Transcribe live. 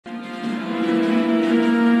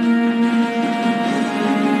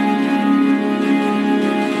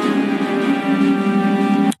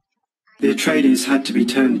The Atreides had to be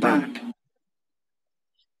turned back.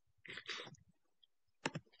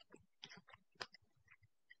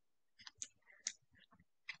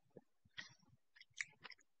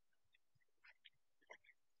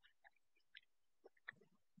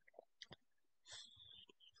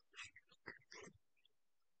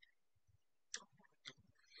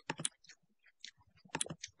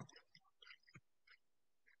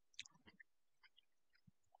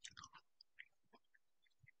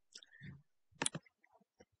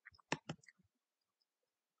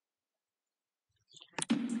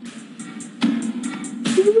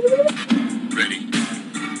 Ready.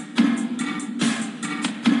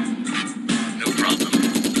 No problem.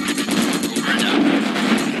 Over and out.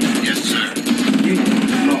 Yes, sir. Unit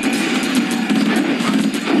lost.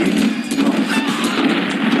 Unit lost.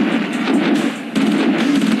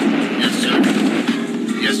 Yes, sir.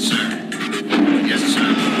 Yes, sir. Yes, sir.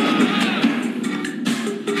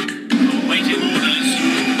 Awaiting orders.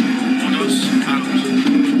 Ordos out.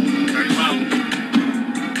 Very well.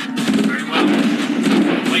 Very well.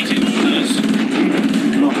 Awaiting orders.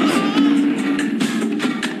 Lost.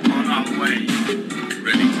 On our way.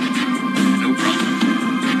 Ready. No problem.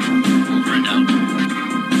 Over and out.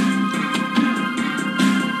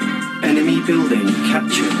 Enemy building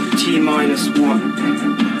captured. T-1.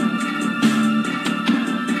 Confirmed.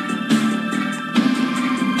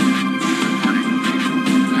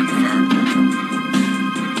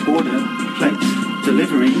 Order placed.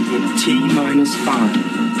 Delivery in T-5.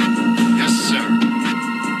 Yes, sir.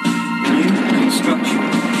 New construction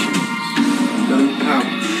options. Low power.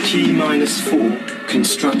 T-4.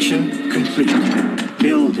 Construction complete.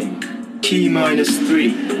 Building.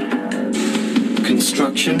 T-3.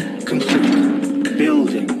 Construction complete.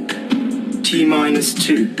 Building. T-2.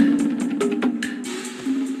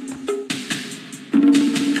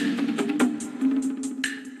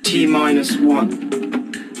 T-1.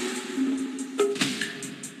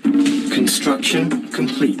 Construction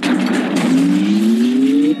complete.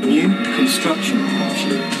 New construction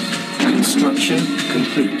options. Construction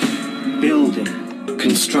complete. Building.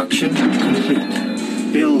 Construction complete.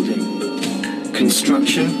 Building.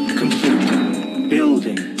 Construction complete.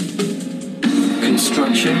 Building.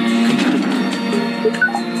 Construction complete.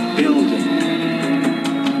 Building.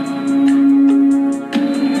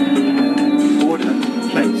 Order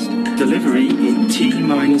placed. Delivery in T-5.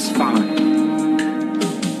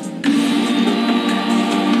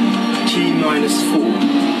 T-4.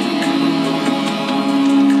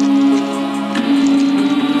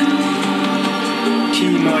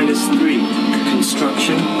 T-3.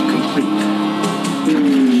 Construction complete.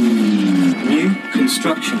 New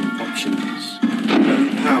construction options. Low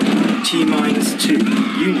power. T-2.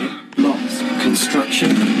 Unit lost. Construction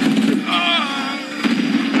complete.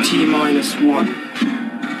 T-1.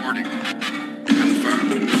 Reporting.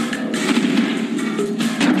 Confirmed.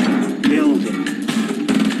 Building.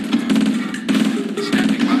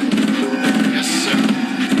 Standing by. Yes, sir.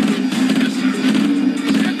 Yes, sir.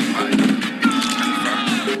 Standing by.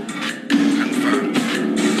 Confirmed. Confirmed.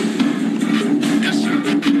 Yes, sir.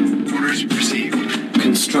 Orders received.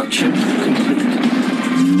 Construction complete.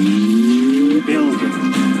 Building.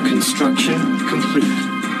 Construction complete.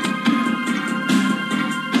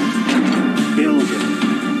 Building.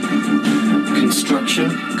 Construction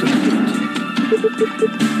complete.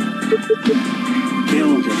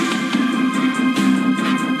 Building.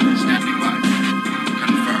 Standing by.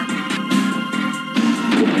 Confirmed.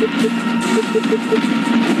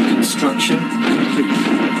 Construction complete.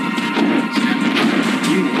 Standing by.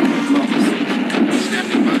 Unit lost.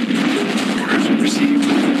 Standing by. Orders received.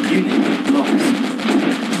 Unit lost.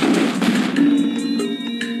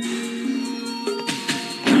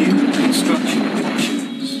 New construction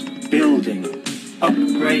options. Building.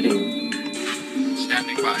 Upgrading.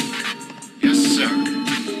 Standing by. Yes, sir.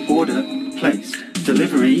 Order placed.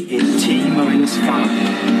 Delivery in T-5.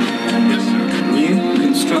 Yes, sir. New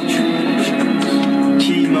construction options.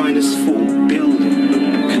 T-4. Building.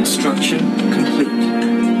 Construction complete.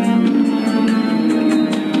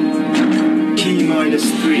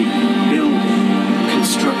 T-3. Building.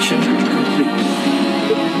 Construction complete.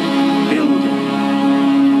 Building.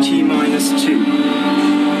 T-2.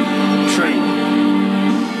 Train.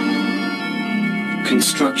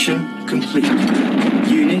 Construction complete.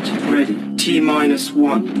 Unit ready.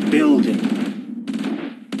 T-1. Building.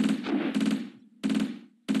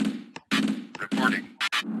 Reporting.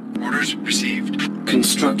 Orders received.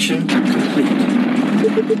 Construction complete.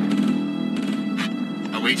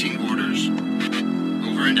 Awaiting orders.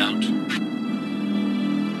 Over and out.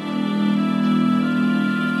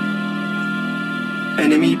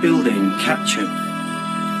 Enemy building captured.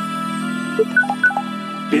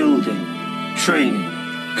 Training.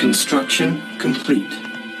 Construction complete.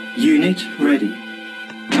 Unit ready.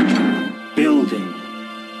 Building.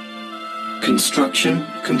 Construction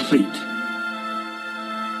complete.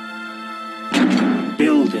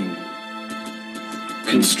 Building.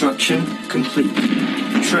 Construction complete.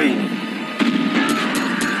 Training.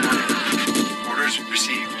 Orders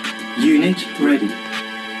received. Unit ready.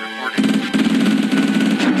 Reporting.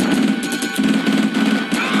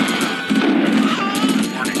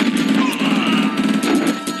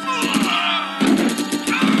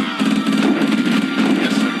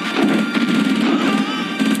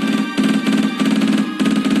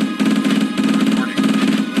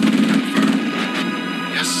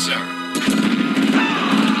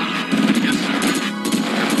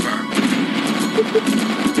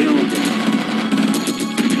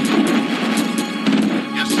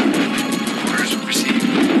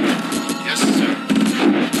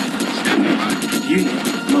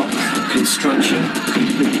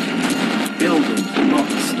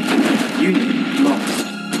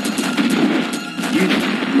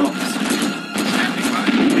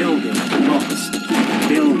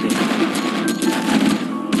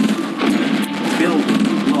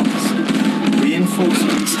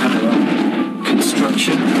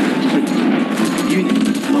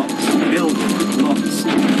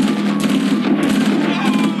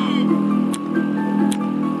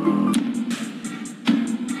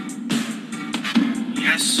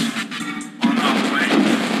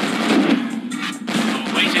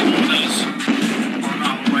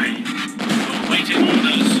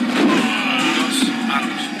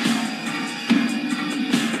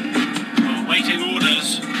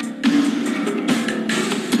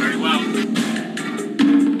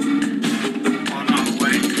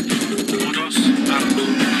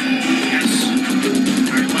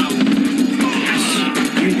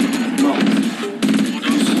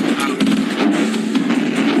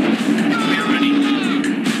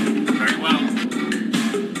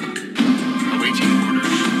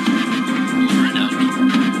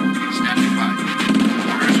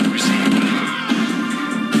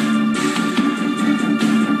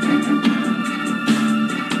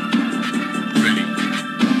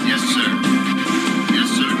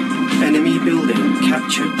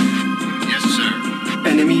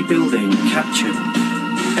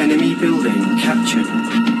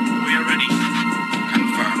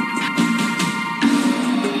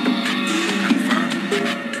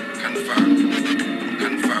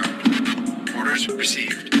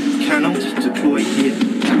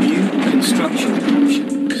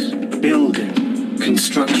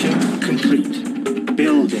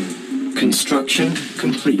 Construction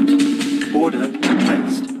complete. Order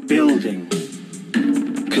placed. Building.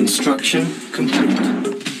 Construction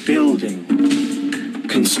complete. Building.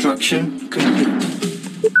 Construction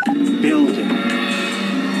complete. Building.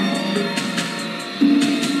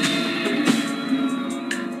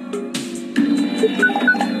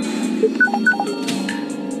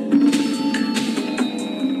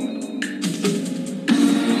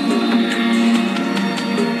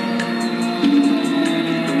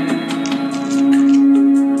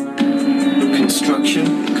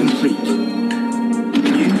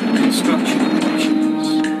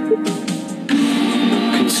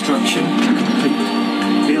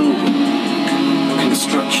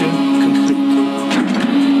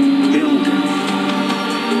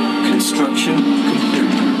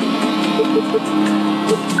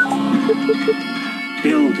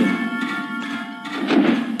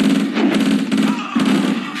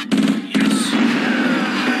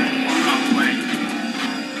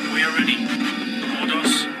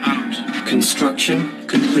 Construction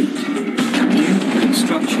complete. New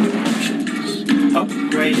construction options.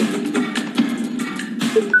 Upgrading.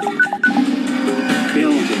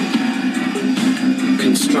 Building.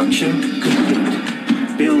 Construction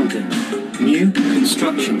complete. Building. New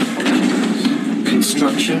construction options.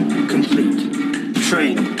 Construction complete.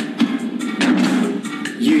 Training.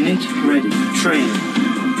 Unit ready. Training.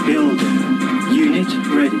 Building. Unit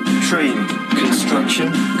ready. Training.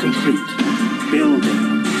 Construction complete.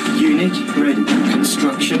 Building. Unit ready.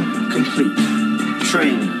 Construction complete.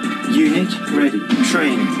 Training. Unit ready.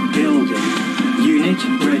 Training. Building. Unit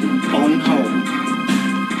ready. On hold.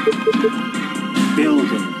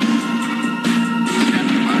 Building.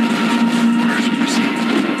 Orders received.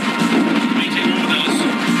 Waiting orders.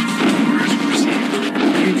 Orders received.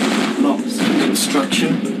 Unit lost.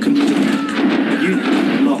 Construction complete.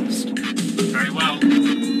 Unit lost. Very well.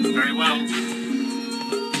 Very well.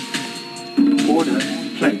 Order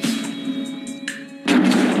placed.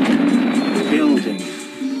 Building.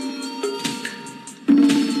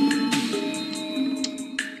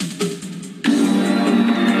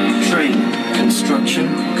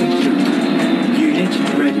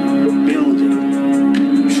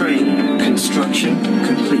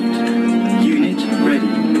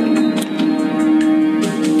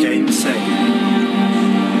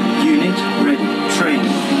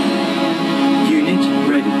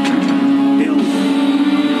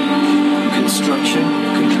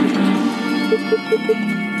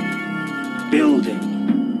 Building.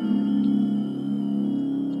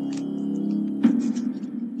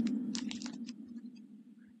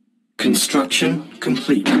 Construction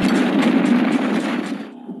complete.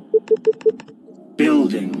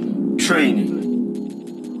 Building. Training.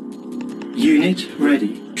 Unit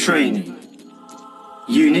ready. Training.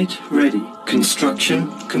 Unit ready. Construction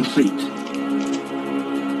complete.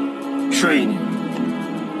 Training.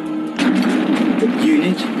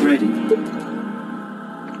 Unit ready.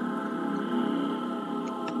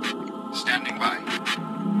 Standing by.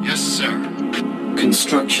 Yes, sir.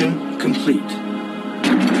 Construction complete.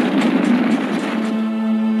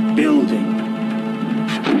 Building.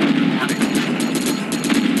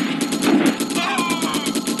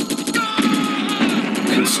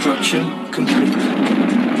 Construction complete.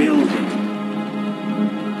 Building.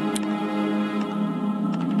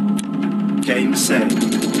 Game set.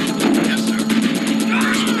 Yes, sir.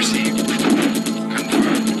 Orders received.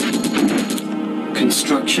 Confirmed.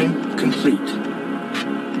 Construction complete.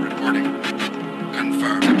 Reporting.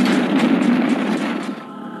 Confirmed.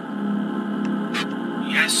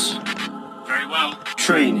 Yes. Very well.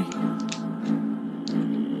 Training.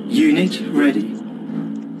 Unit ready.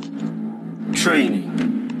 Training.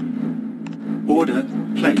 Order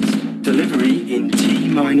placed. Delivery in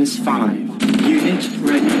T-5. Unit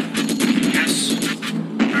ready. Yes.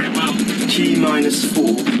 Very well.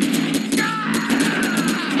 T-4.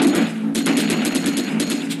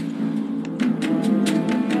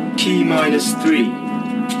 T-3.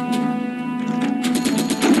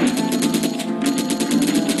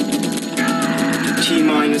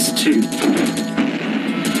 T-2.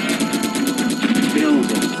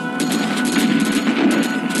 Building.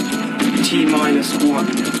 T-1.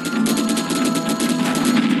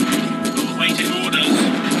 Awaiting orders.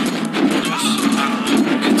 Orders out.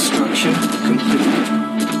 Construction complete.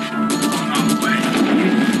 On our way.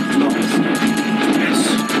 Unit lost. Yes.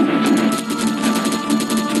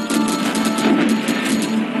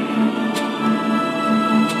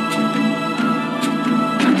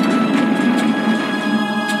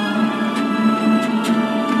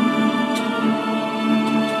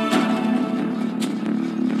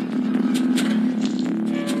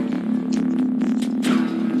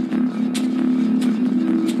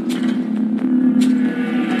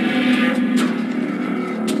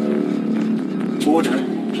 Order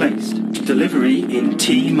placed. Delivery in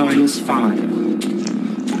T-5.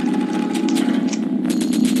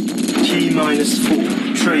 T-4.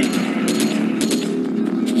 Training.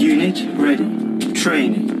 Unit ready.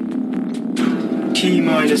 Training.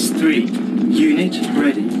 T-3. Unit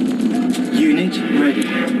ready. Unit ready.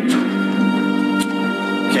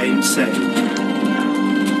 Game set.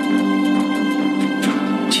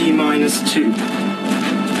 T-2.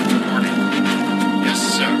 Reporting. Yes,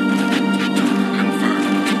 sir.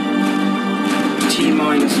 Confirmed.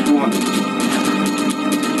 T-1.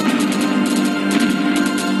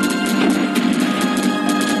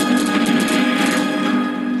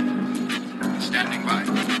 Standing by.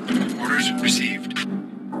 Orders received.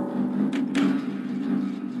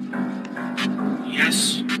 Yes.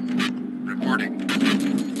 Reporting.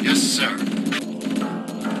 Yes, sir.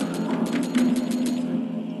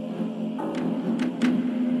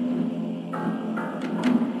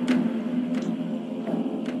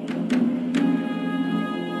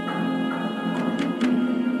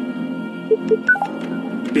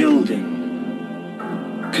 Building.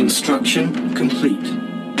 Construction complete.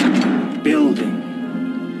 Building.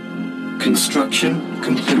 Construction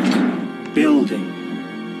complete. Building.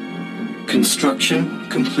 Construction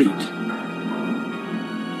complete.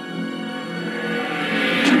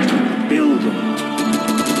 Building.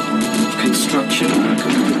 Construction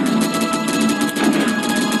complete.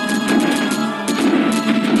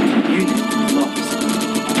 Unit lost.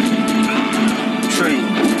 Train.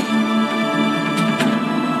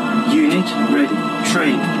 Unit ready.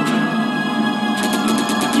 Train.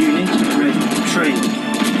 Unit ready. Train.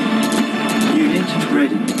 Unit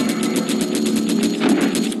ready.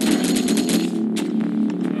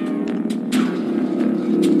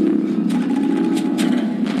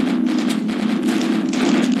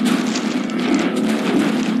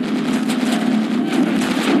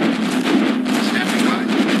 Standing by.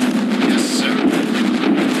 Yes, sir.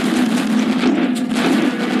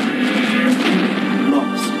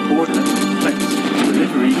 Lost. Order placed.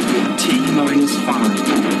 Delivery in T-5.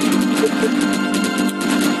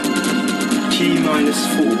 T-4.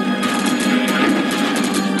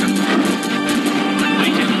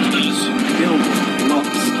 Awaiting orders. Building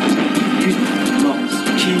lost. Unit lost.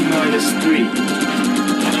 T-3.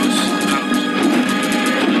 Orders out.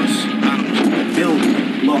 Orders out. Building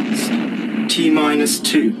lost. T-4.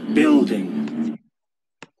 T-2 building.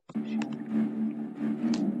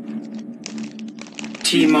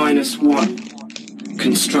 T-1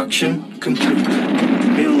 construction complete.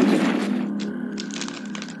 Building.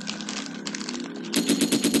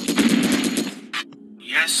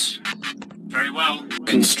 Yes. Very well.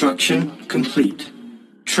 Construction complete.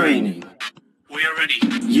 Training. We are ready.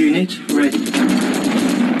 Unit ready.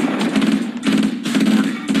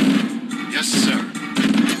 Yes, sir.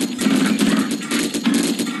 Confirmed.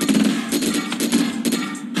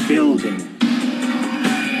 Building.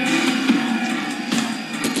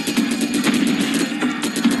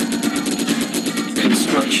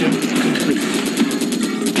 Construction complete.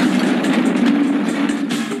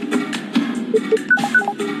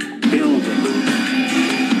 Building.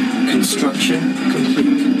 Construction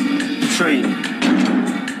complete. Training.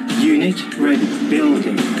 Unit ready.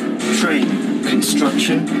 Building. Training.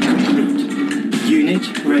 Construction complete. Unit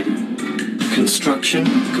ready. Construction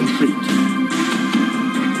complete.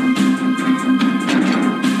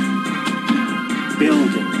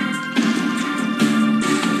 Building.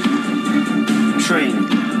 Training.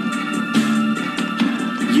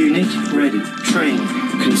 Unit ready. Training.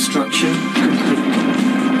 Construction complete.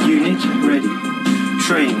 Unit ready.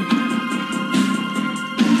 Training.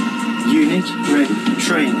 Unit ready.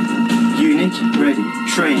 Training. Unit ready.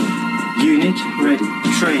 Training. Unit ready.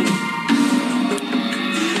 Training.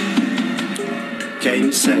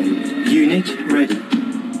 Game saved. Unit ready.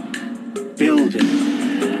 Building.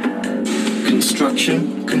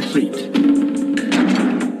 Construction complete.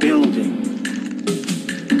 Building.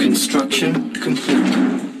 Construction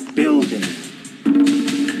complete. Building.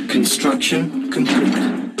 Construction complete.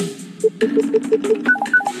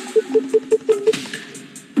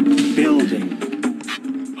 Building.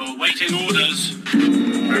 Awaiting orders.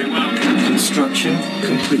 Very well. Construction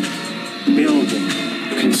complete. Building.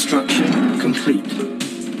 Construction complete.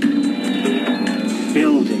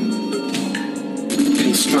 Building.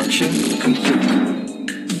 Construction complete.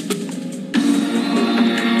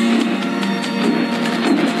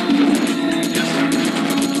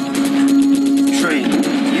 Train.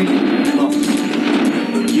 Unit lost.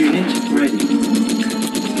 Unit ready.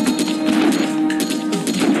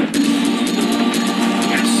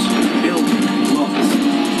 Yes. Building lost.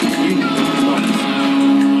 Unit lost.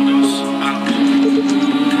 Ordos out.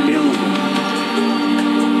 Building.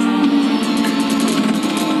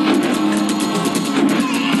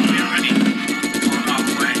 We are ready. On our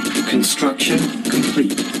way. Construction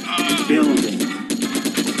complete. Building.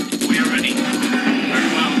 We are ready. Very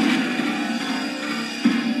well.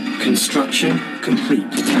 Construction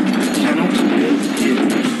complete. Cannot build here.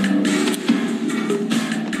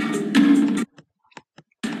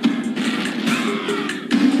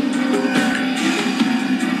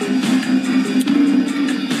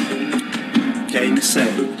 Game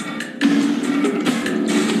saved.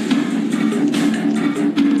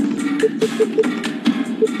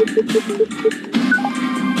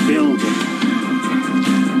 Building.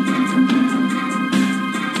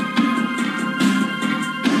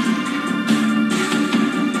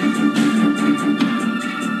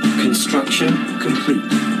 Construction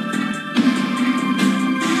complete.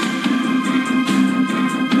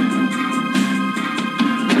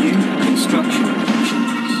 New construction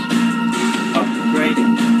options.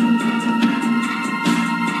 Upgrading.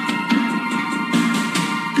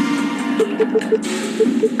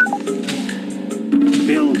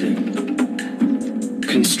 Building.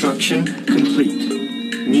 Construction complete.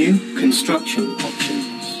 New construction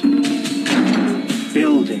options.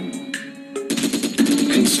 Building.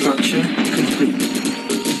 Construction complete.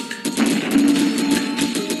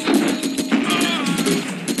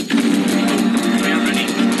 We are ready.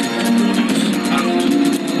 Ordos out.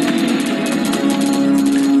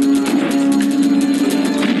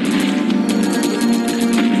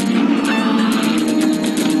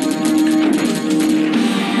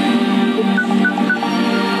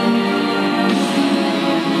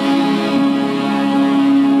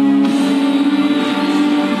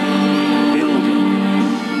 Building.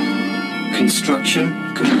 Construction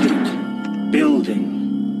complete. Building.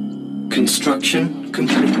 Construction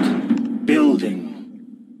complete. Building.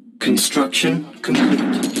 Construction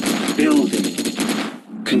complete. Building.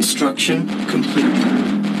 Construction complete.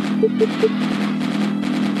 Reporting.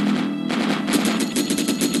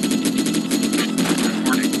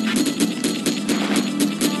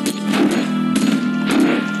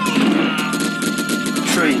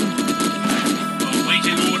 Train.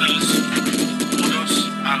 Awaiting orders. Ordos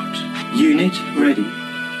out. Unit ready.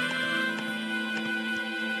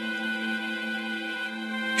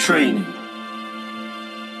 Training.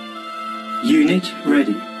 Unit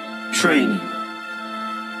ready. Training.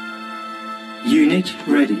 Unit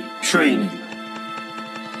ready. Training.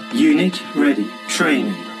 Unit ready.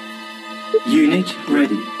 Training. Unit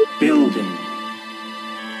ready. Building.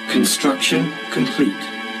 Construction complete.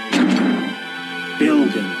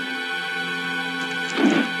 Building.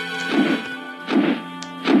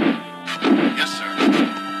 Yes, sir.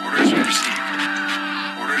 Orders received.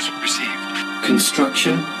 Orders received.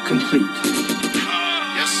 Construction complete.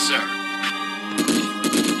 Yes, sir.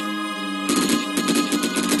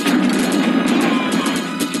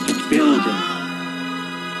 Building.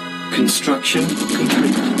 Construction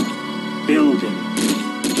complete. Building.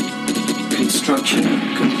 Construction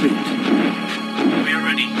complete. We are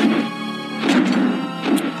ready.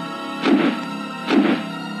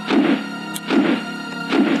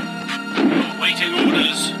 Awaiting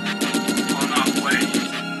orders. On our way.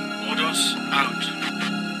 Ordos out.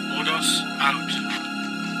 Ordos out.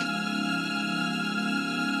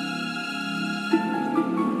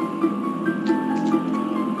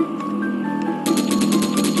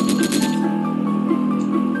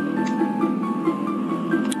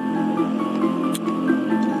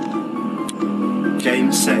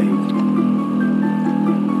 Game saved.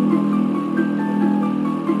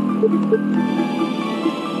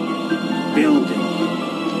 Building.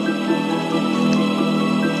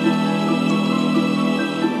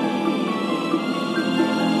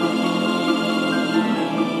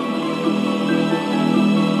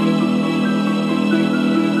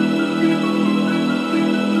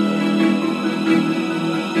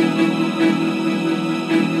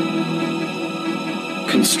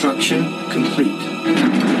 Construction complete.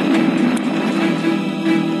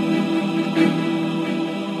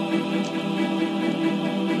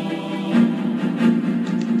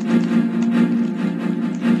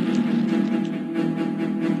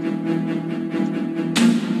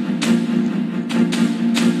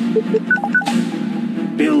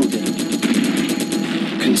 Building.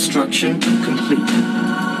 Construction complete.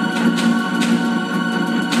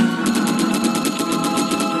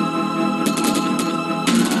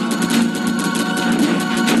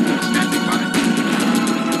 Standing by.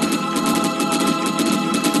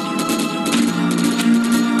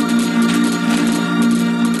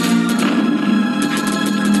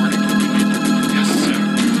 Yes, sir.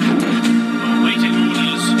 Awaiting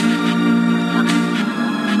orders.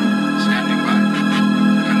 Standing by.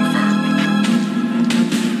 Confirmed.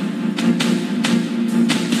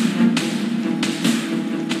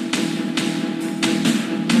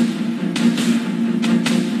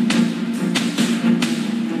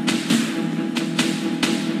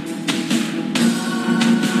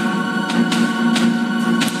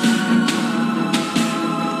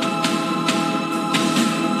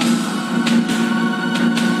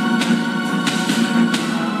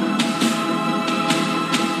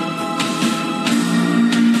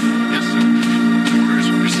 Yes, sir. Orders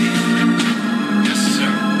received. Yes,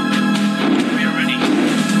 sir. We are ready.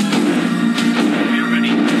 We are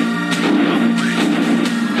ready. On the way.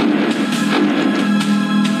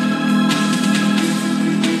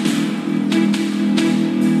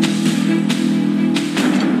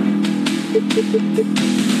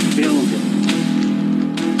 Building.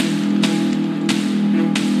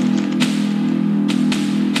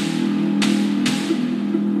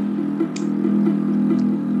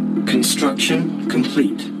 Construction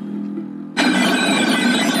complete.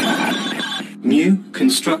 New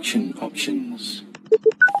construction options.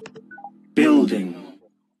 Building.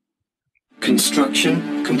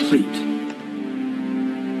 Construction complete.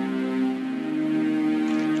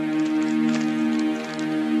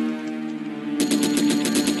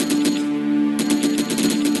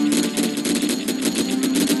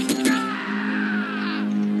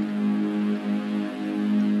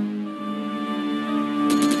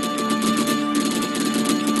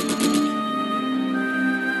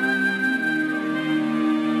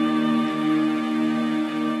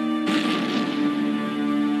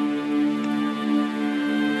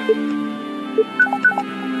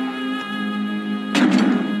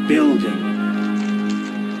 Building.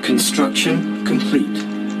 Construction complete.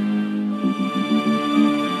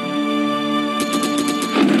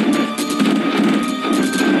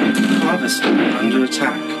 Harvester under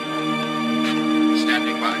attack.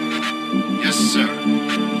 Standing by. Yes, sir.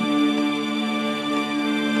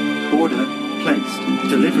 Order placed.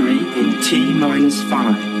 Delivery in T-5.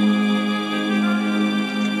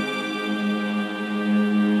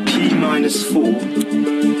 T-4.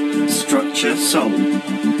 Structure sold.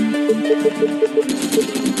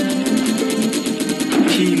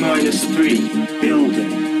 T-3.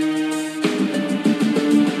 Building.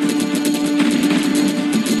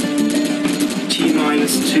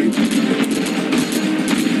 T-2.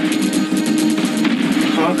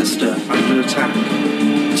 attack.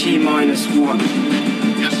 T-1.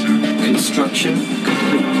 Yes, sir. Construction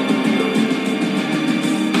complete.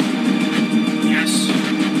 Yes.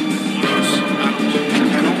 Ordos out.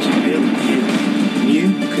 Cannot build here. New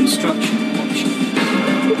construction option.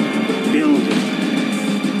 Building.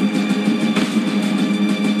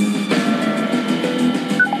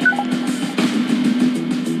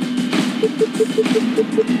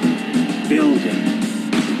 Building.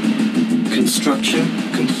 Construction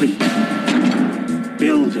complete.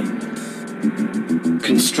 Building.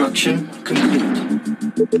 Construction complete.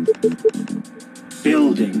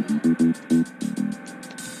 Building.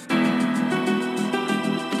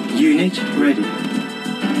 Unit ready.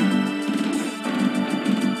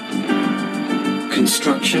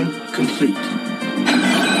 Construction complete.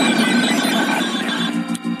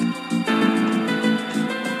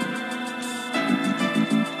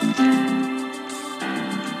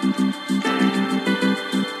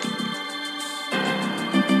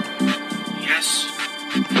 Yes.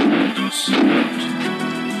 Ordos out.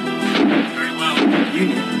 Very well.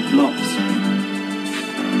 Unit lost.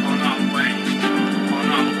 On our way. On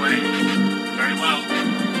our way. Very well.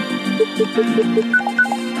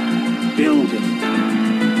 Building.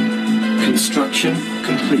 Construction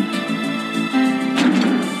complete.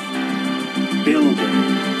 Building.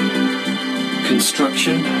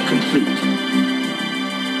 Construction complete.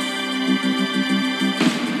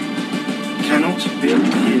 Cannot build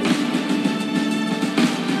here.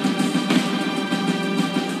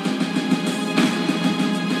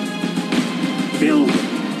 Building.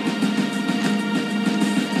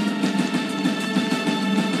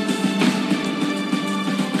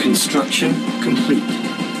 Construction complete.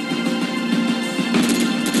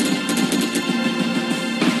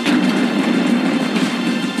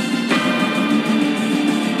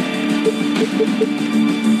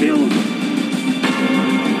 Building.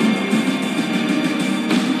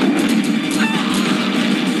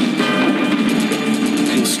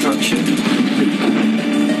 Construction complete.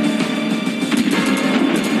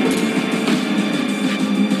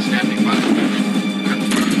 Standing by.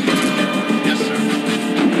 Confirmed. Yes, sir.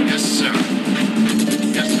 Yes, sir.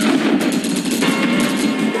 Yes, sir.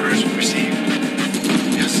 Orders received.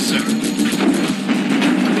 Yes, sir.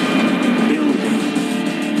 Building.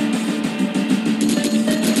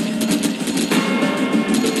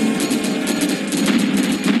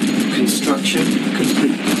 Construction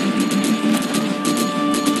complete.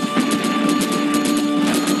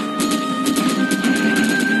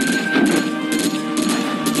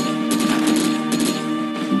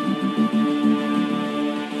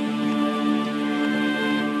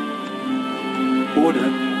 Order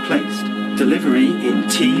placed. Delivery in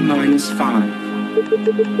T-5.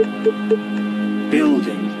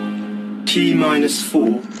 Building.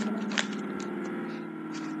 T-4.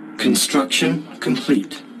 Construction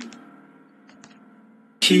complete.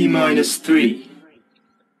 T-3.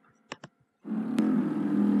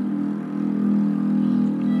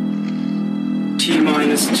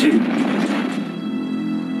 T-2.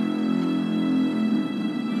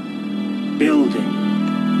 Building.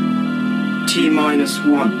 T-1.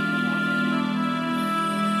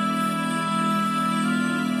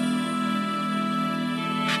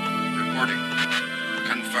 Reporting.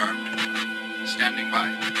 Confirmed. Standing by.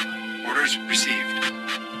 Orders received.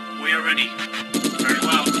 We are ready. Very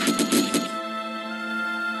well.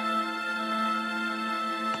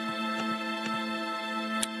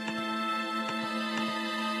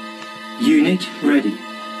 Unit ready.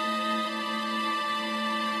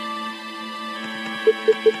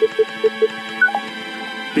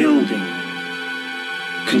 Building.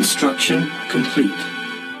 Construction complete.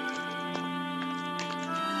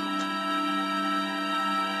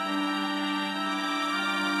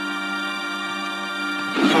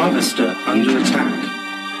 Harvester under attack.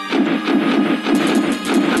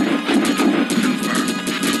 Confirmed.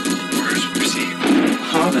 Orders received.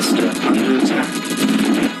 Harvester under attack.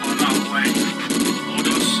 On our way.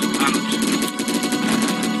 Ordos out.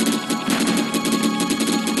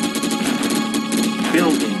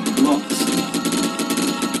 Building lost.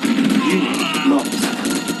 Unit lost.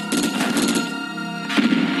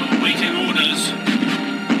 Awaiting orders.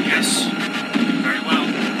 Yes. Very well.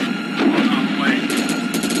 On our way.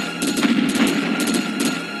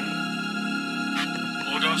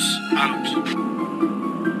 Ordos out.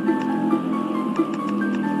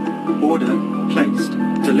 Order placed.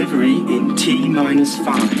 Delivery in T-5.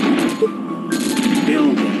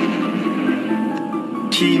 Building.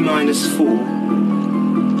 T-4.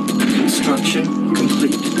 Construction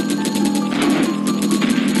complete.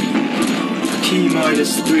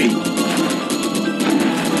 T-3.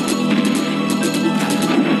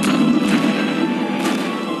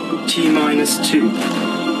 minus 2.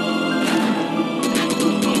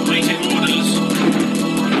 Awaiting orders.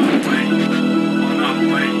 On our way. On our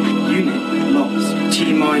way. Unit lost. T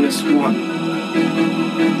minus 1.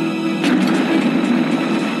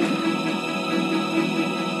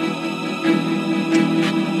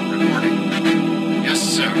 Reporting. Yes,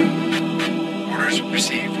 sir. Orders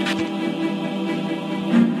received.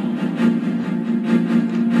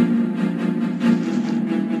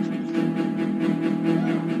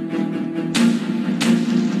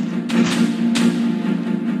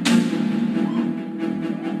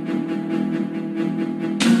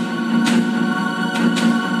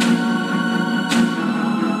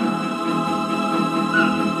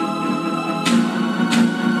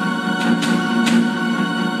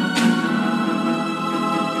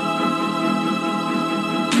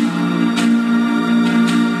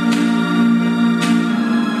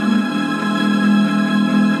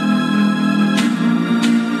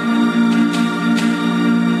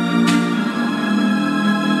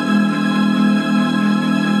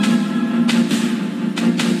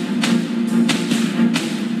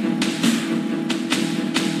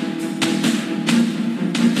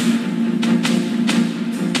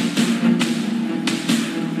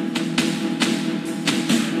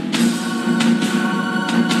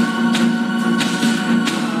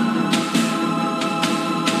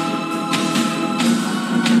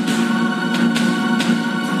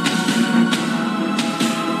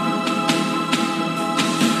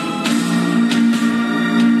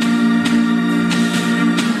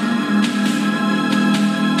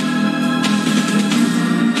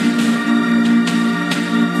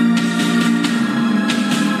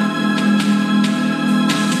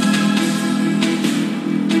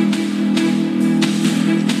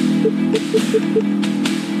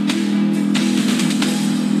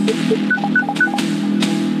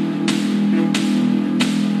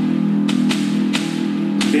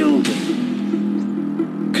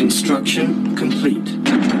 Building. Construction complete.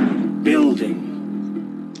 Building.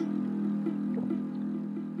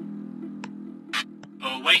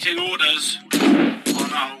 Awaiting orders.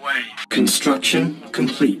 On our way. Construction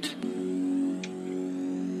complete.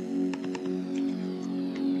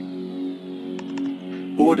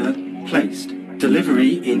 Order placed.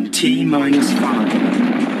 Delivery in T minus 5.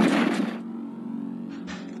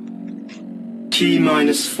 T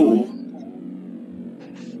minus 4.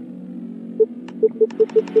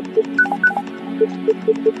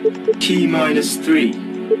 T minus 3.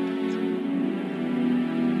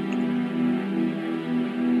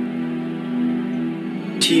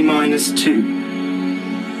 T minus 2.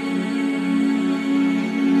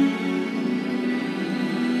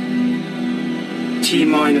 T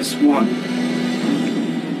minus 1.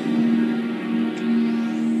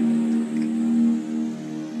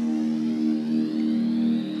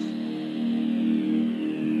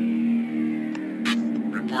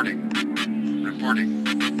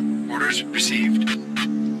 Reporting. Orders received.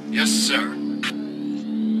 Yes, sir.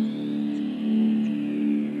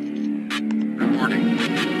 Reporting.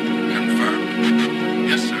 Confirmed.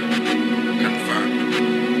 Yes, sir. Confirmed.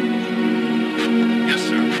 Yes,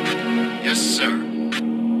 sir. Yes, sir.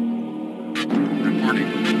 Reporting.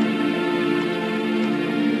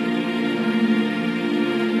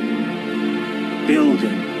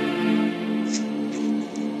 Building.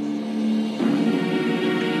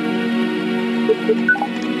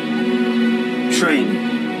 Training.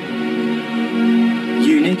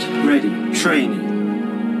 Unit ready. Training.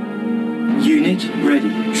 Unit ready.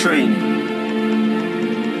 Training.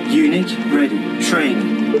 Unit ready. Training.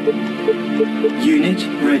 Unit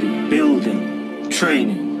ready. Building.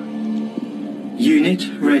 Training. Unit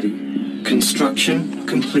ready. Construction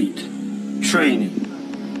complete. Training.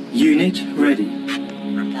 Unit ready.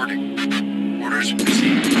 Reporting. Orders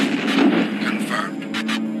received.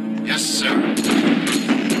 Confirmed. Yes, sir.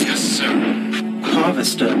 Yes, sir.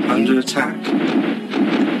 Harvester under attack.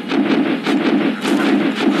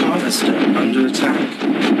 Harvester under attack.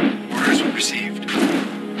 Orders received.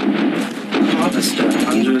 Harvester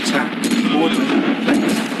under attack. Order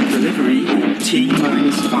placed. Delivery in T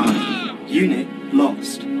minus 5. Unit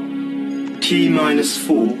lost. T minus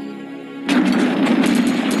 4.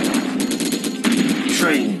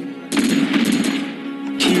 Training.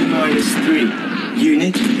 T minus 3.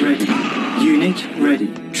 Unit ready. Unit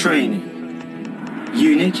ready. Training.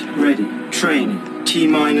 Unit ready. Training. T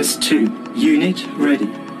minus 2. Unit ready.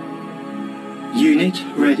 Unit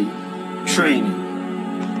ready. Training.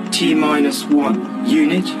 T minus 1.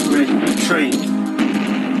 Unit ready. Training.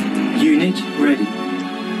 Unit ready.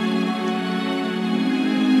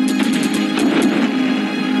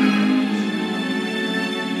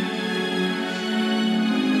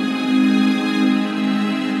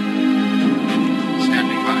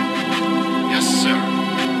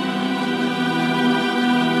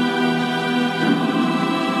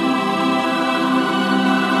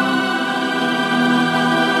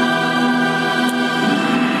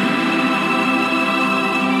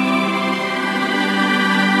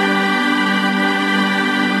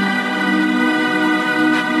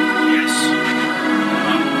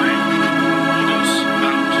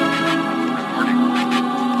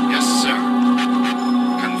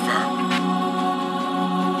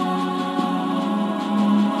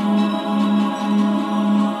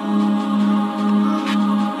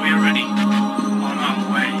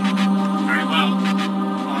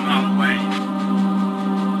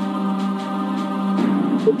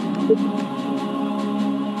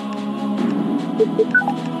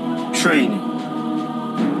 Training.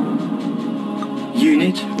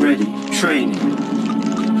 Unit ready. Training.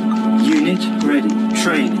 Unit ready.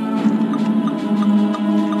 Training.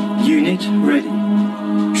 Unit ready.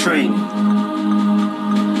 Training.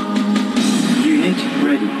 Unit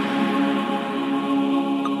ready.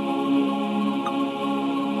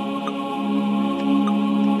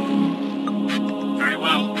 Very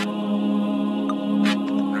well.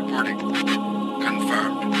 Reporting.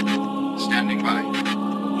 Confirmed. Standing by.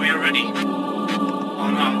 We are ready.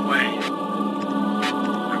 On our way.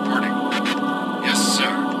 Reporting. Yes,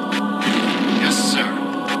 sir. Yes, sir.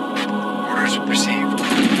 Orders received.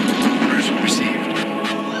 Orders received.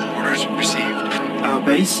 Orders received. Our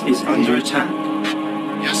base is under attack.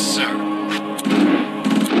 Yes, sir.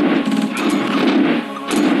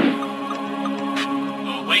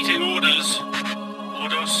 Awaiting orders.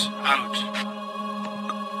 Ordos out.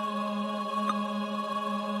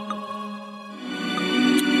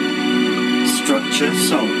 Structure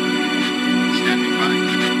sold. Standing by.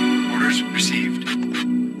 Orders received.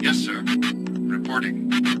 Yes, sir. Reporting.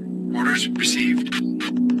 Orders received.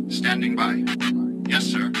 Standing by. Yes,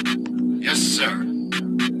 sir. Yes, sir.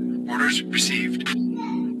 Orders received.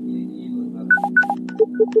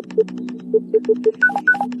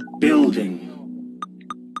 Building.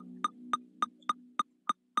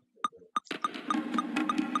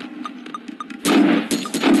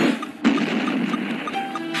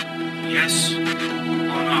 Yes.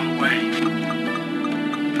 On our way.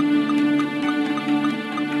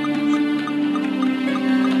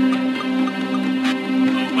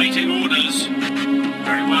 Awaiting orders.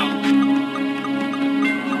 Very well.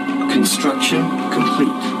 Construction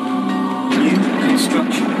complete. New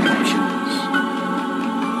construction options.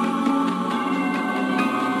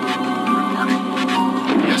 Reporting.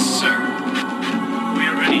 Yes, sir. We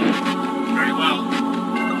are ready. Very well.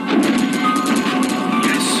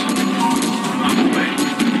 Yes. On our way.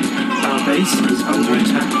 Our base is under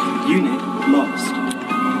attack. Unit lost.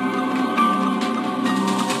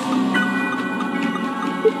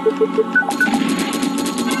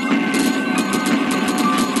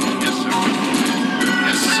 Yes, sir.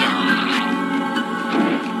 Yes, sir.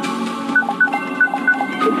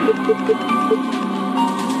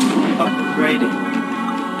 Upgrading.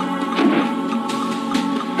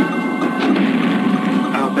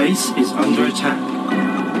 Our base is under attack.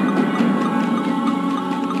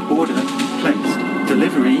 Order placed.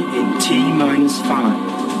 Delivery in T-5.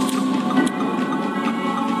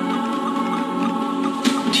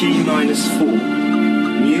 T-4.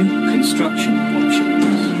 New construction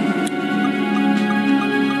options.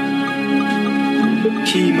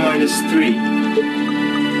 T-3.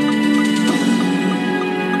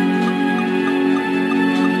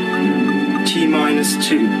 T-2.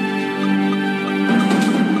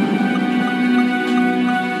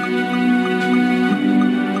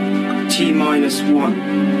 T-1.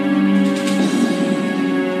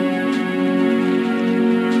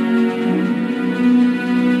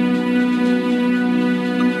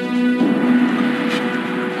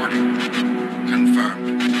 Reporting.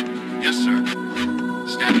 Confirmed. Yes, sir.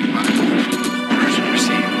 Standing by. Orders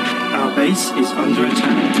received. Our base is under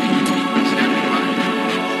attack. Standing by.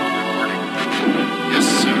 Reporting. Yes,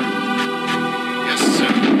 sir. Yes,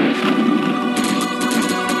 sir.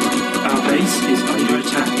 Our base is under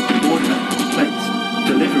attack. Order placed.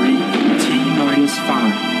 Delivery T-5.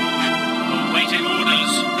 Awaiting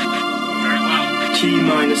orders. Very well.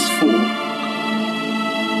 T-4.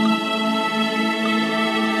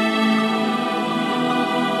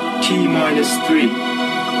 T-3.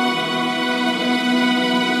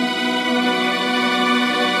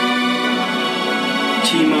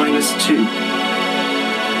 T-2.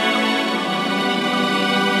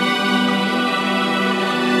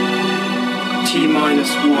 T-1.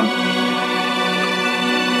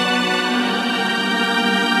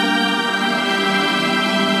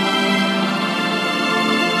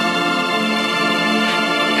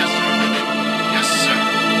 Yes, sir. Yes, sir.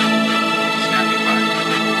 Standing by.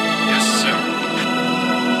 Yes, sir.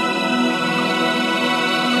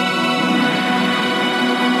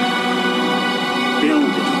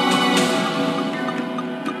 Building.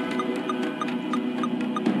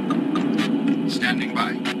 Standing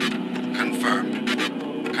by. Confirmed.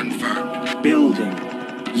 Confirmed. Building.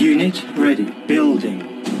 Unit ready. Building.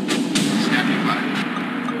 Standing by.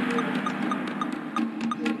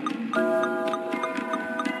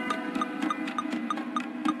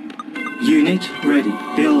 Unit ready.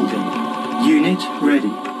 Building. Unit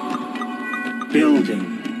ready. Building.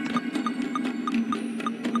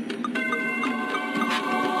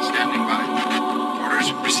 Standing by. Orders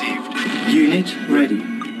received. Unit ready.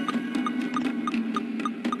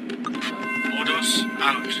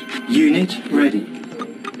 out. Unit ready.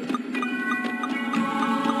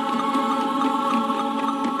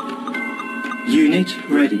 Unit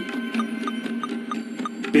ready.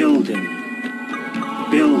 Building.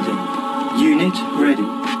 Building. Unit ready.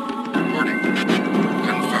 Reporting.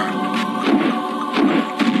 Confirmed.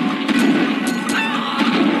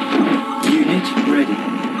 Unit ready.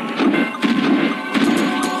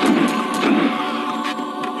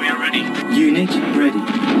 We are ready. Unit ready.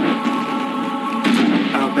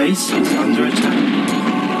 Our base is under attack.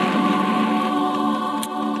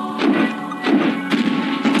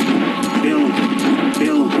 Building.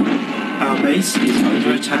 Building. Our base is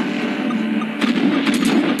under attack.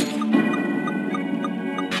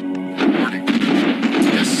 Reporting.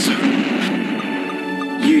 Yes, sir.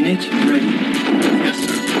 Unit ready. Yes,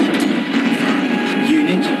 sir. Confirmed.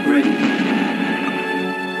 Unit ready.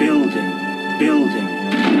 Building. Building.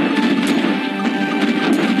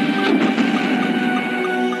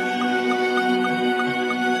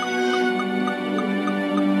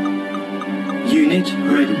 Unit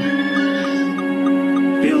ready.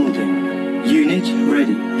 Building. Unit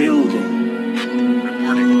ready. Building.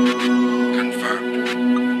 Reporting. Confirmed.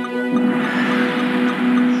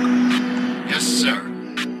 Yes, sir.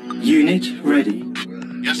 Unit ready.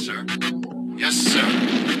 Yes, sir. Yes, sir.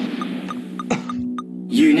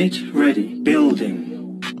 Unit ready. Building.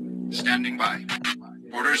 Standing by.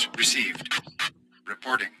 Orders received.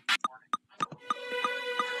 Reporting.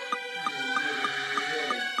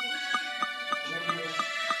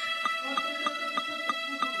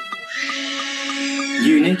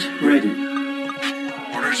 Unit ready.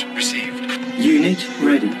 Orders received. Unit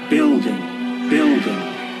ready. Building. Building.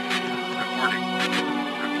 Reporting.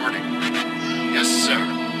 Reporting. Yes, sir.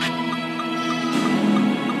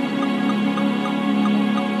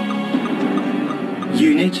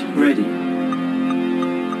 Unit ready.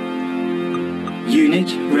 Unit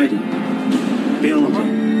ready.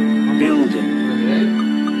 Building. Building.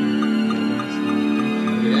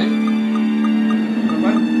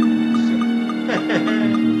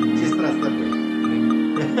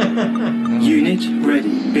 Unit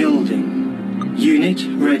ready. Building. Unit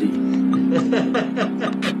ready.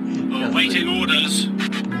 Awaiting orders.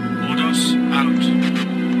 Ordos out.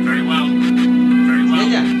 Very well. Very well.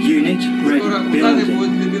 Unit ready. Building.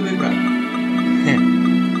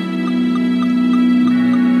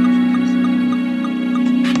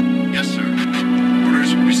 Yes, sir.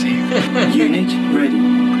 Orders received. Unit ready.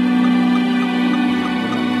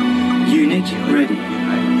 Unit ready.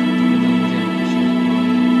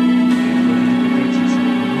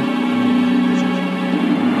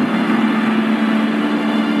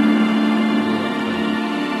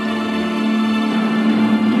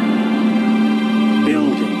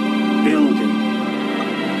 Building. Building.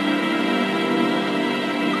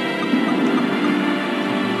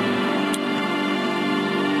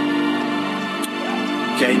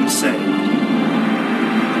 Game saved.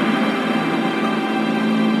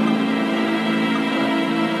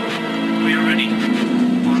 We are ready.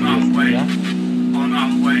 On our way. On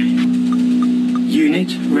our way.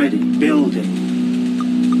 Unit ready. Building.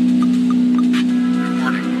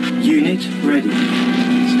 Reporting. Unit ready.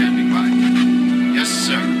 Standing by. Yes,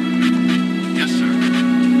 sir. Yes, sir.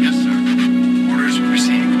 Yes, sir. Orders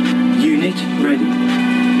received. Unit ready.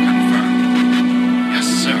 Confirmed. Yes,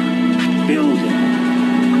 sir. Building.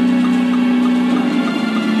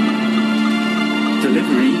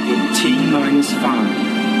 Delivery in T-5.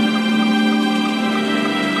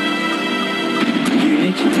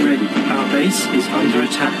 Unit ready. Our base is under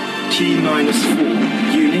attack. T-4.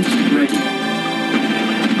 Unit ready.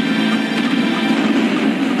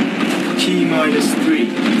 T-3.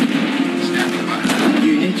 Standing by.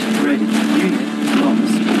 Unit ready. Unit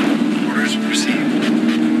lost. Orders received.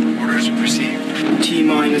 Orders received.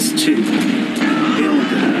 T-2.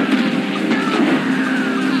 Building.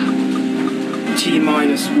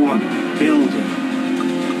 T-1. Building.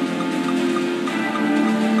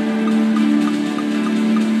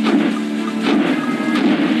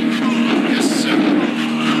 Yes, sir.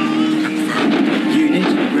 Confirmed.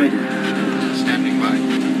 Unit ready. Standing by.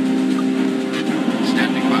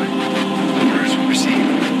 Standing by.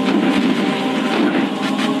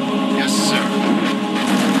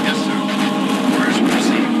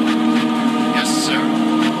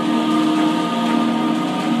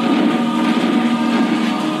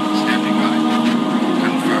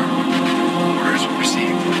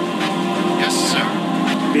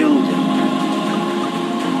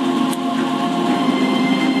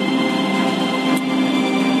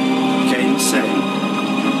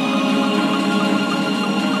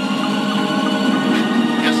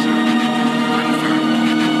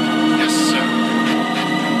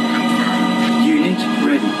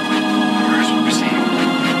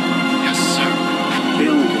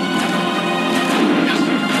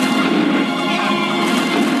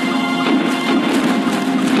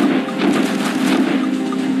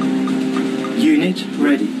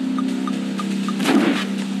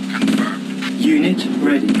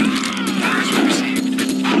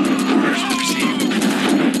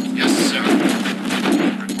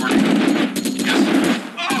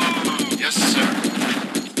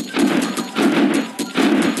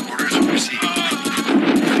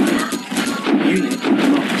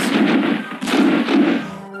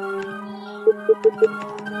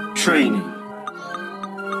 Training.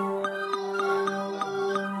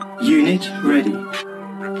 Unit ready.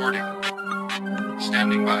 Reporting.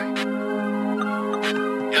 Standing by.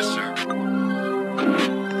 Yes, sir.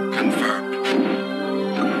 Confirmed.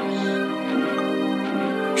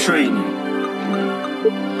 Training.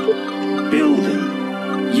 Building.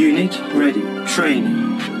 Unit ready. Training.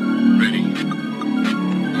 Ready.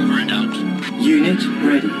 Over and out. Unit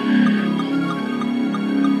ready.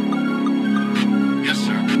 Yes,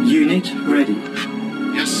 sir. Unit ready.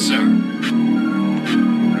 Yes, sir.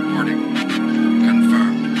 Reporting.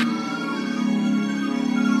 Confirmed.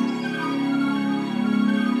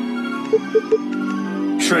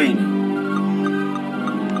 Training.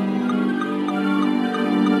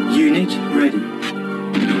 Unit ready.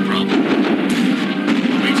 No problem.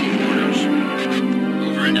 Awaiting orders.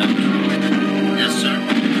 Over and out. Yes, sir.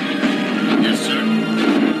 Yes, sir.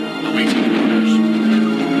 Awaiting orders.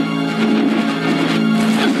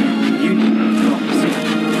 Yes, sir. Unit lost.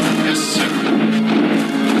 Yes, sir.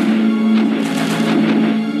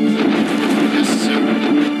 Yes, sir.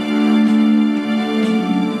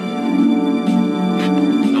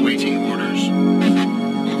 Awaiting orders.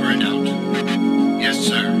 Over and out. Yes,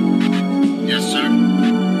 sir. Yes, sir.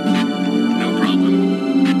 No problem.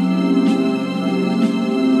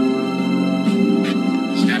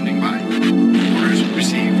 Standing by. Orders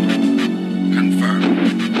received. Confirmed.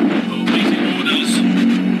 Awaiting orders.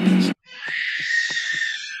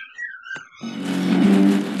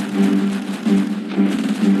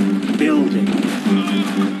 Building.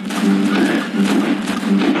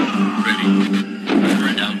 Ready. Over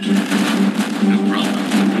and out. No problem.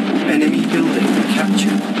 Enemy building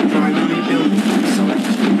captured. Primary building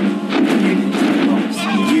selected. Unit lost.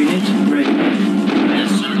 Unit ready.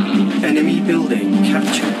 Yes, sir. Enemy building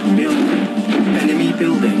captured. Building. Enemy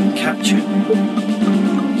building captured.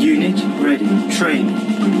 Unit ready. Training.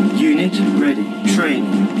 Unit ready. Training.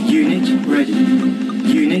 Unit ready.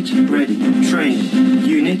 Unit ready. Training.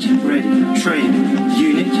 Unit ready. Training.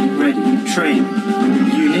 Unit ready. Training.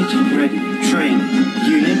 Unit ready. Training.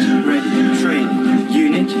 Unit ready. Training.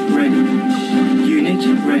 Unit ready. Unit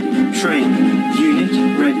ready. Training. Unit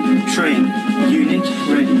ready. Training. Unit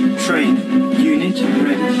ready. Training. Unit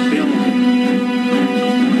ready. Building.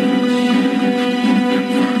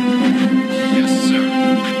 Confirmed. Yes, sir.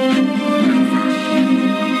 Confirmed.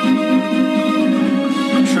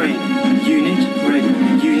 Training. Unit ready.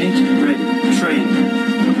 Unit ready. Training.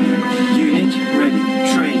 Unit ready.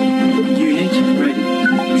 Training. Unit ready.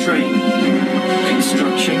 Training.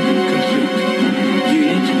 Construction complete.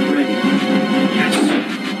 Unit ready. Yes.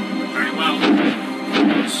 Very well.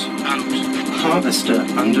 Orders out. Harvester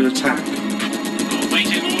under attack.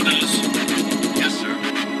 Awaiting orders. Yes, sir.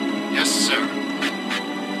 Yes, sir.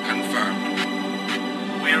 Confirmed.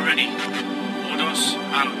 We are ready. Ordos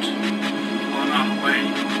out. On our way.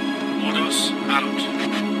 Ordos out.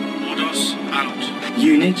 Ordos out.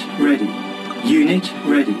 Unit ready. Unit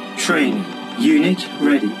ready. Training. Unit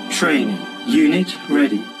ready. Training. Unit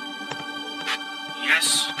ready.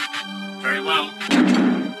 Yes. Very well.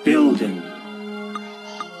 Building.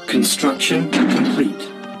 Construction complete.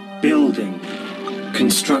 Building.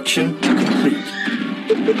 Construction complete.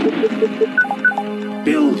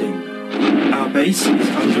 Building. Our base is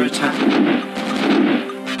under attack.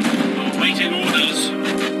 Awaiting orders.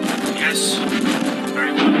 Yes.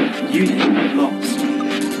 Very well. Unit lost.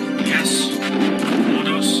 Yes.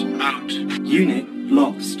 Orders out. Unit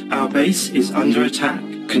lost. Our base is under attack.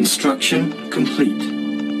 Construction complete.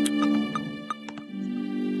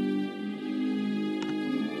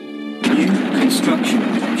 New construction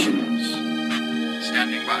options.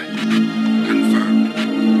 Standing by. Confirmed.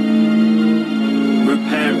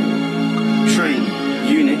 Repairing. Training.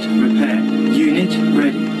 Unit repaired. Unit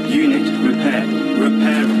ready. Unit repaired.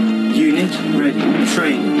 Repairing. Unit ready.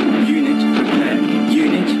 Training. Unit repaired.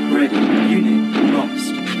 Unit ready. Unit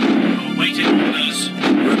lost. Awaiting orders.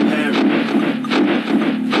 Repairing.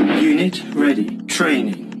 Unit ready.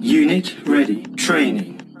 Training. Unit ready. Training.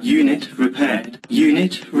 Unit repaired.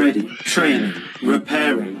 Unit ready. Training.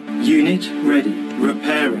 Repairing. Unit ready.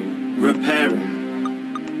 Repairing. Repairing.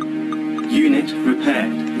 Unit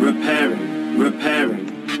repaired. Repairing. Repairing.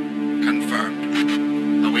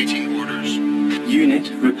 Confirmed. Awaiting orders. Unit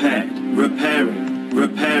repaired. Repairing.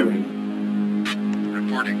 Repairing.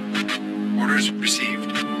 Reporting. Orders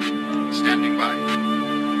received. Standing by.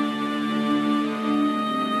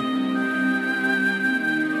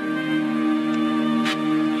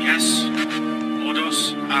 Yes.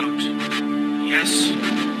 Orders out. Yes.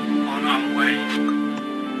 On our way.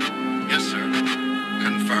 Yes, sir.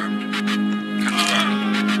 Confirmed.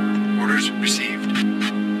 Confirmed. Orders received.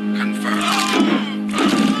 Confirmed.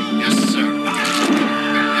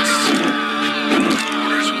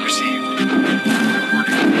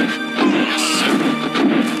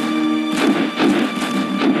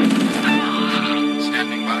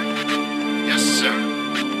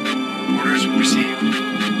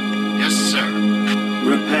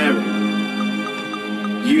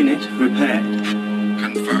 prepared.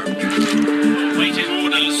 Confirmed. Awaiting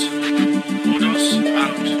orders. Ordos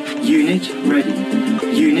out. Unit ready.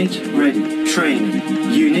 Unit ready. Training.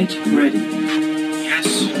 Unit ready. Yes.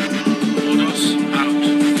 Ordos out.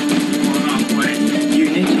 On our way.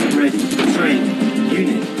 Unit ready. Training.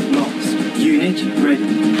 Unit lost. Unit ready.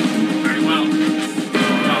 Very well.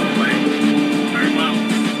 On our way. Very well.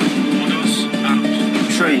 Ordos out.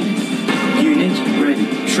 Training. Unit ready.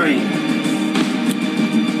 Training.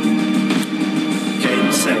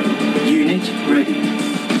 Game set. Unit ready.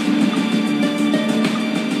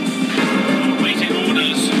 Awaiting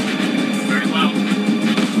orders. Very well.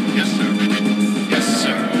 Yes, sir. Yes,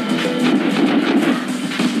 sir. Confirmed.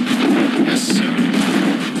 Yes, sir.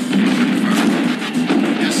 Confirmed.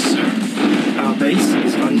 Yes, sir. Our base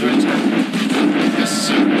is under attack. Yes,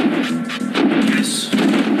 sir. Yes.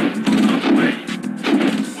 On our way.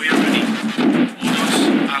 We are ready. Ordos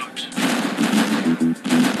out.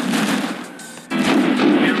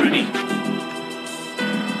 We are ready.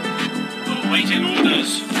 Awaiting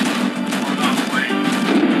orders. On our way.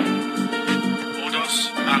 Ordos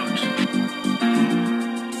out.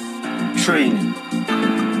 Training.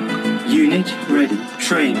 Unit ready.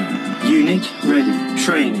 Training. Unit ready.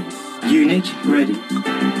 Training. Unit ready.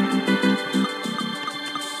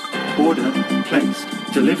 Order placed.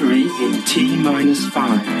 Delivery in T-5.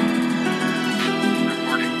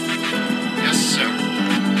 Reporting. Yes, sir.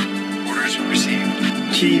 Orders received.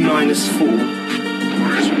 T-4.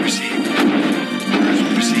 Orders received. Orders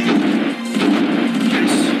received.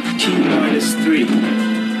 Yes. T-3.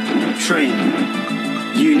 Training.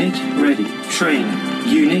 Unit ready. Training.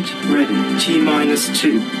 Unit ready. T-2.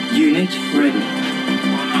 Unit ready.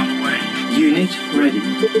 On our way. Unit ready.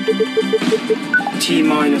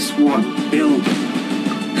 T-1. Building.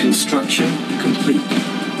 Construction complete.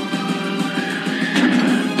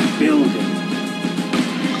 Building.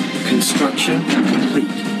 Construction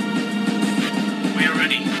complete. We are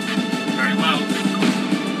ready. Very well.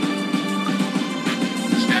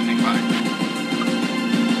 Standing by.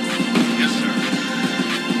 Yes, sir.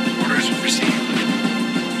 Orders received.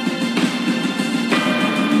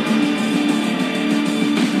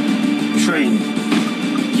 Training.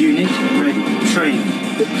 Unit ready. Training.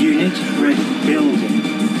 Unit ready. Building.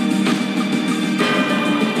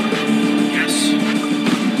 Yes.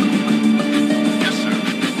 Yes, sir.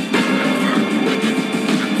 Confirmed.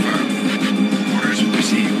 Confirmed. Orders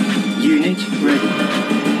received. Unit ready.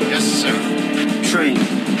 Yes, sir. Training.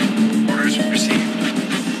 Orders received.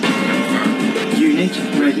 Confirmed. Unit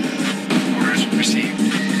ready. Orders received.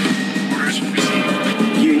 Orders received.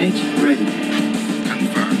 Unit ready.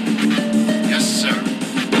 Confirmed. Yes, sir.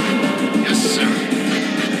 Yes, sir.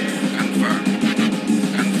 Confirmed.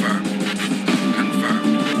 Confirmed. Confirmed.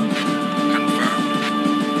 Confirmed.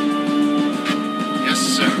 Yes,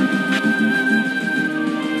 sir.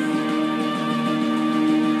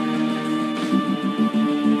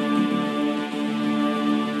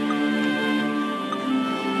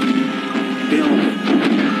 Building.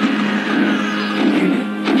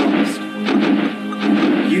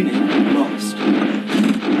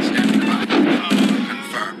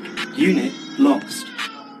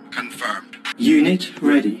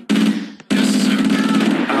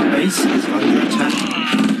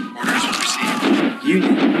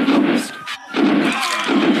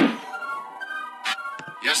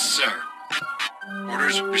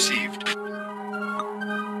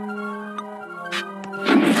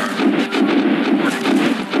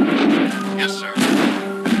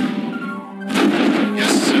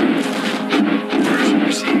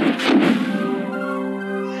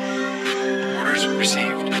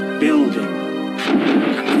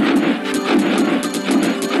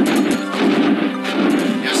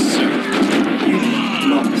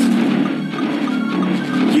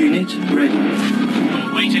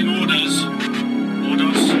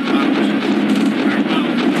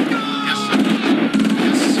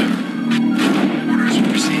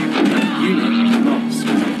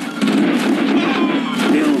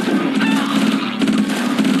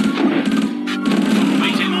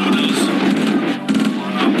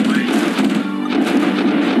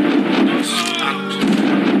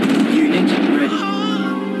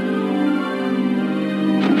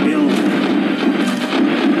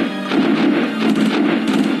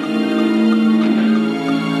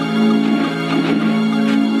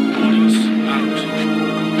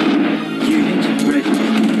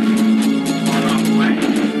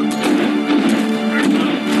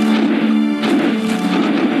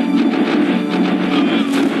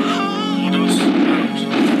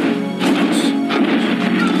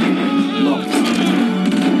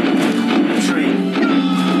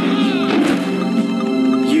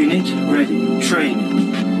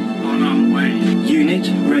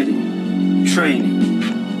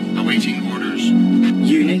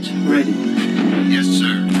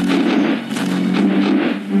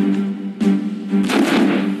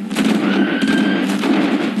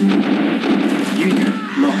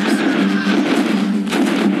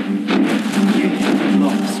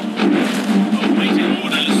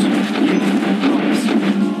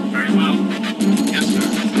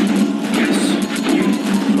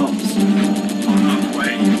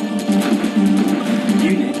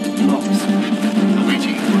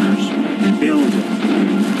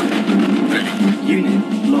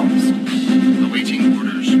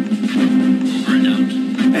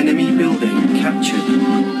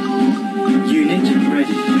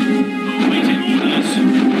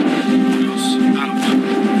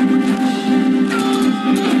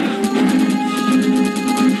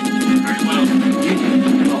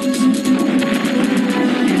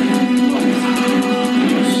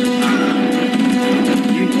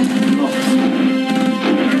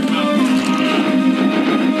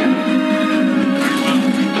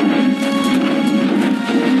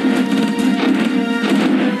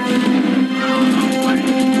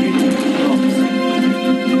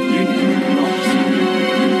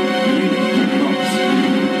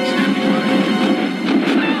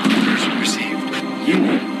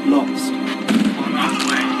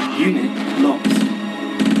 Unit lost.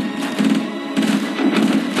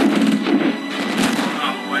 On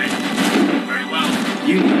our way. Very well.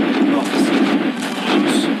 Unit lost.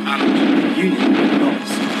 Ordos out. Unit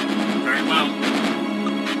lost. Very well.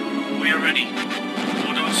 We are ready.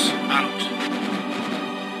 Ordos out.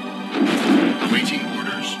 Awaiting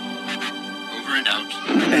orders. Over and out.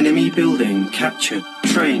 Enemy building captured.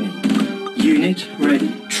 Training. Unit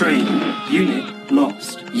ready. Training. Unit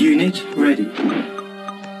lost. Unit ready.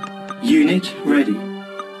 Unit ready.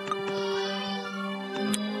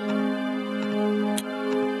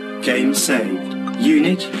 Game saved.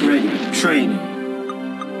 Unit ready. Training.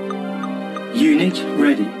 Unit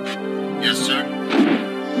ready. Yes, sir.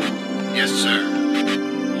 Yes, sir.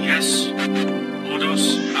 Yes.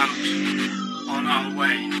 Ordos out. On our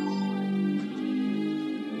way.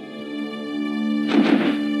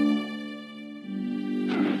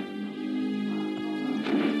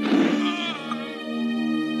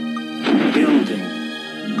 Building.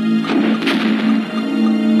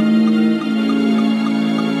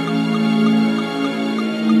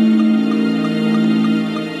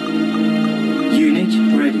 Unit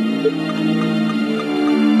ready.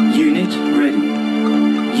 Unit ready.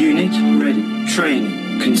 Unit ready.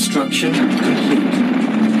 Training. Construction complete.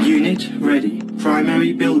 Unit ready.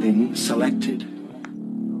 Primary building selected.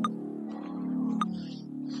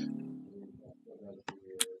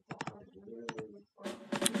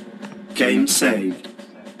 Game saved.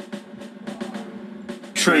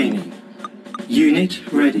 Training. Unit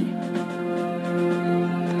ready.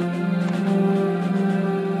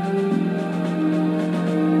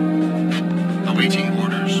 Awaiting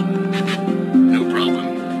orders. No problem.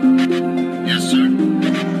 Yes, sir.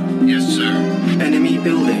 Yes, sir. Enemy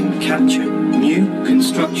building captured. New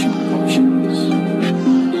construction options.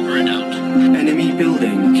 Over and out. Enemy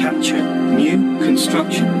building captured. New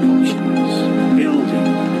construction options. Building.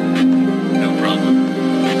 No problem.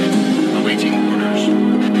 Awaiting orders.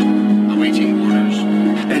 Awaiting orders.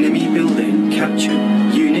 Enemy building captured.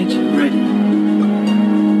 Unit ready.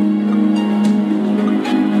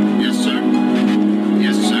 Yes, sir.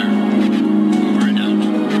 Yes, sir. Over and out.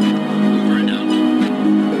 Over and out.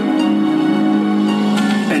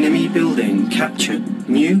 Enemy building captured.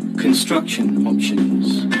 New construction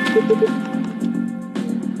options.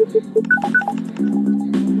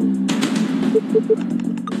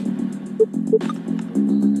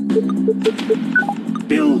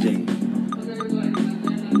 Building.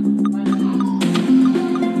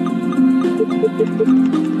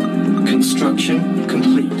 Construction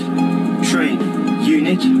complete. Training.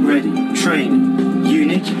 Unit ready. Training.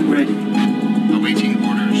 Unit ready. Awaiting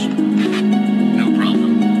orders. No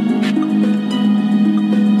problem.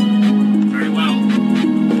 Very well.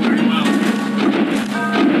 Very well.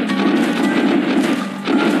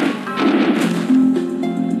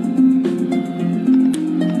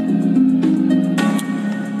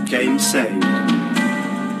 Game saved.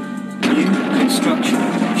 New construction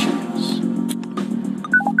options.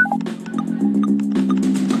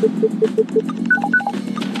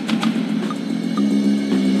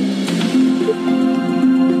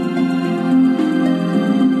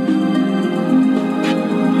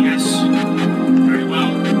 Yes. Very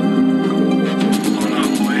well. On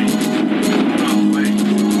our way. On our way.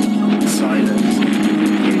 Silence.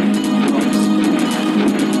 Unit lost.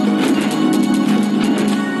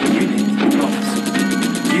 Unit lost.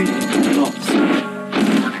 Unit lost.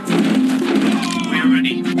 We are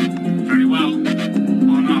ready. Very well.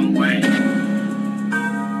 On our way.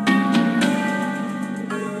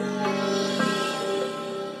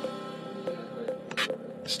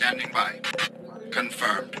 Standing by.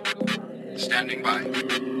 Confirmed. Standing by.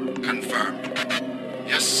 Confirmed.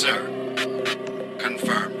 Yes, sir.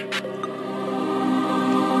 Confirmed.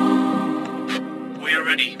 We are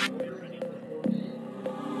ready.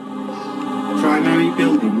 Primary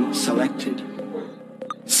building selected.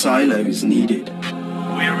 Silos needed.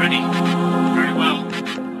 We are ready. Very well.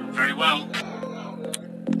 Very well.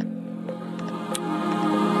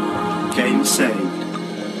 Game saved.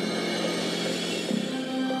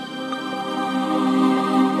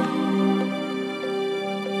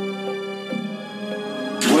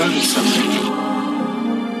 Worm summon.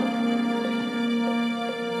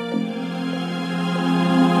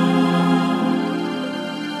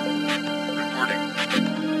 Reporting.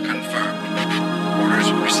 Confirmed. Orders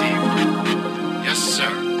received. Yes,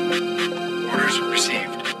 sir. Orders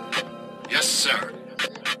received. Yes, sir.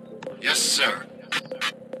 Yes, sir.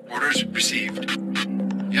 Orders received.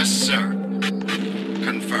 Yes, sir.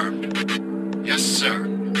 Confirmed. Yes, sir.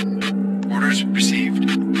 Orders received.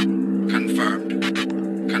 Confirmed.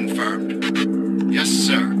 Confirmed. Yes,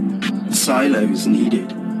 sir. Silos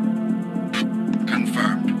needed.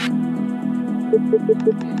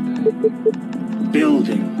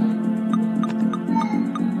 Building.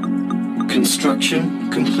 Construction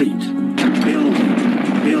complete. Building.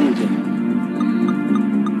 Building.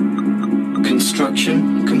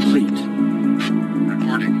 Construction complete.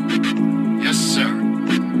 Reporting. Yes, sir.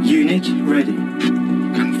 Unit ready.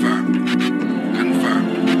 Confirmed.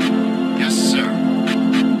 Confirmed. Yes, sir.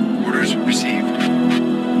 Orders received.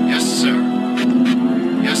 Yes, sir.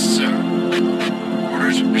 Yes, sir.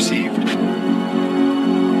 Orders received.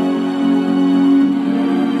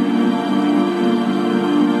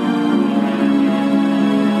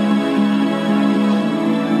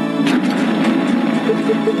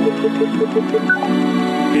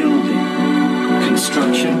 Building.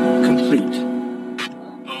 Construction complete.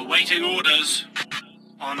 Awaiting orders.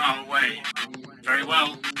 On our way. Very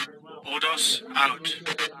well. Ordos out.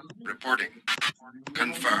 Reporting.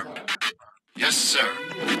 Confirmed. Yes, sir.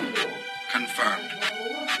 Confirmed.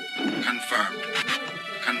 Confirmed.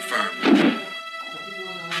 Confirmed.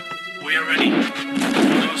 We are ready.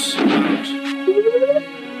 Ordos out.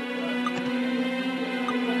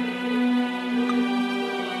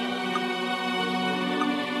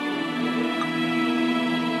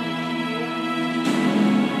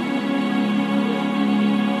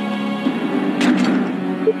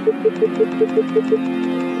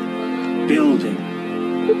 Building.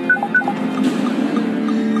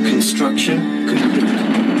 Construction complete.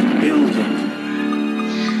 Building.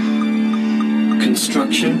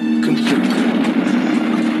 Construction complete.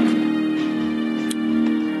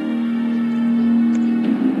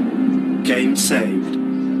 Game saved.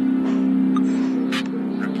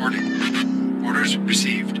 Reporting. Orders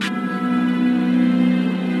received.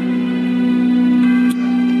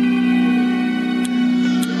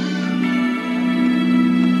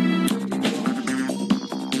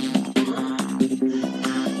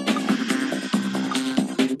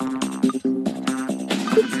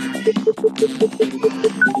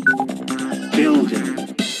 Building.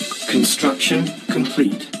 Construction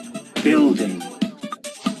complete. Building.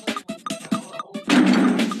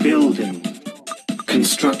 Building.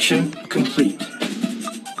 Construction complete.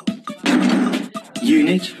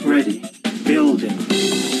 Unit ready. Building.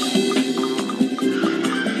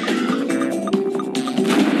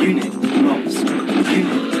 Unit lost.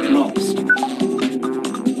 Unit lost.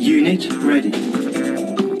 Unit ready.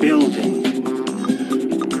 Building.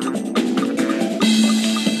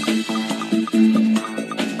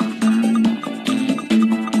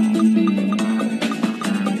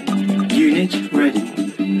 Unit ready.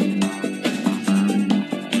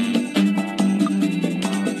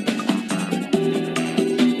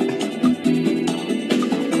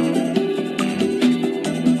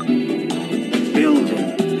 Building.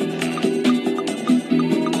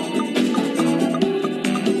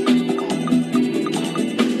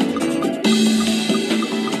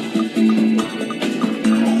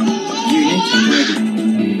 Unit ready.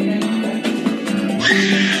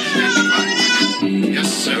 Standing by. Yes,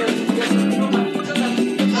 sir.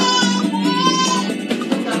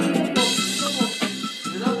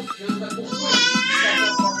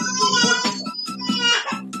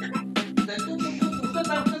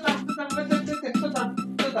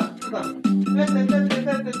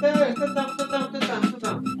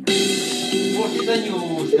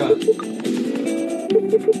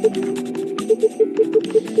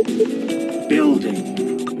 Building.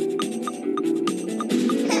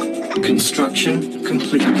 Construction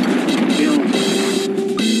complete. Building.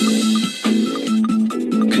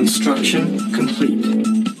 Construction complete.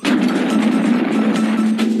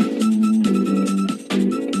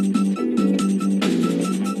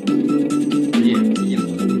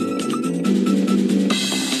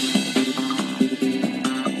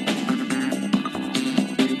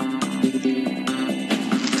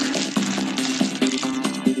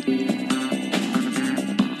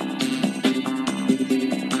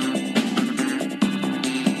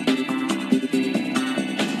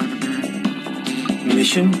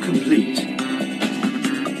 Mission complete.